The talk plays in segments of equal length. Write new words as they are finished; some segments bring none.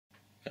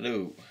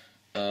Hello.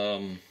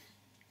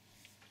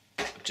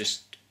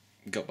 Just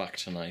got back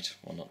tonight.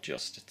 Well, not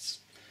just. It's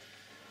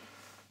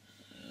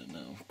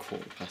now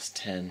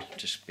 10:15.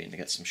 Just been to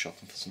get some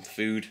shopping for some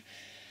food.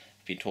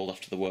 Been told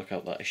after the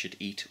workout that I should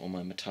eat or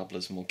my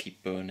metabolism will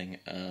keep burning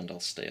and I'll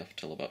stay up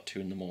till about 2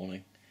 in the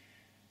morning.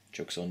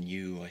 Joke's on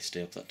you, I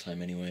stay up that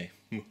time anyway.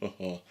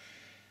 But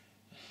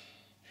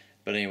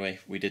anyway,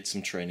 we did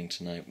some training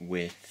tonight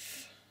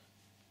with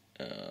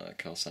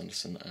Carl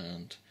Sanderson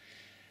and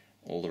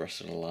all the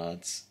rest of the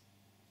lads.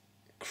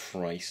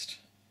 Christ.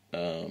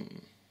 I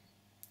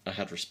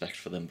had respect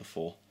for them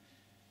before.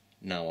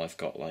 Now I've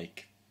got,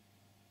 like,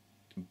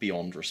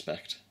 beyond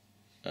respect.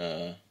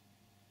 You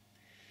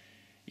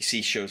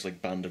see shows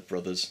like Band of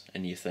Brothers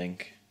and you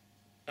think,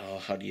 oh,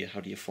 how do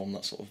you form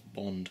that sort of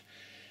bond?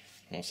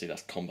 And obviously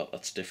that's combat,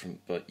 that's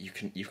different, but you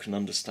can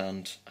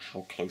understand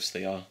how close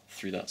they are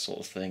through that sort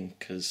of thing,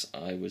 because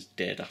I was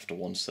dead after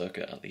one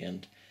circuit at the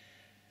end.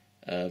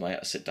 I had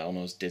to sit down,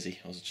 I was dizzy,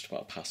 I was just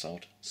about to pass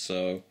out.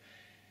 So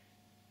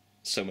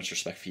much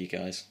respect for you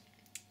guys.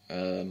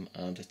 And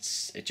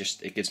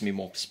it gives me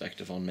more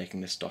perspective on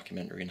making this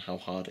documentary and how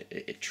hard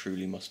it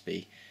truly must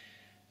be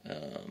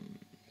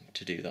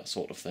to do that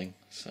sort of thing.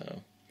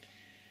 So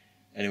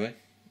anyway,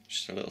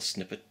 just a little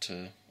snippet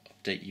to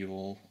update you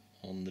all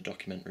on the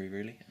documentary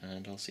really,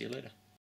 and I'll see you later.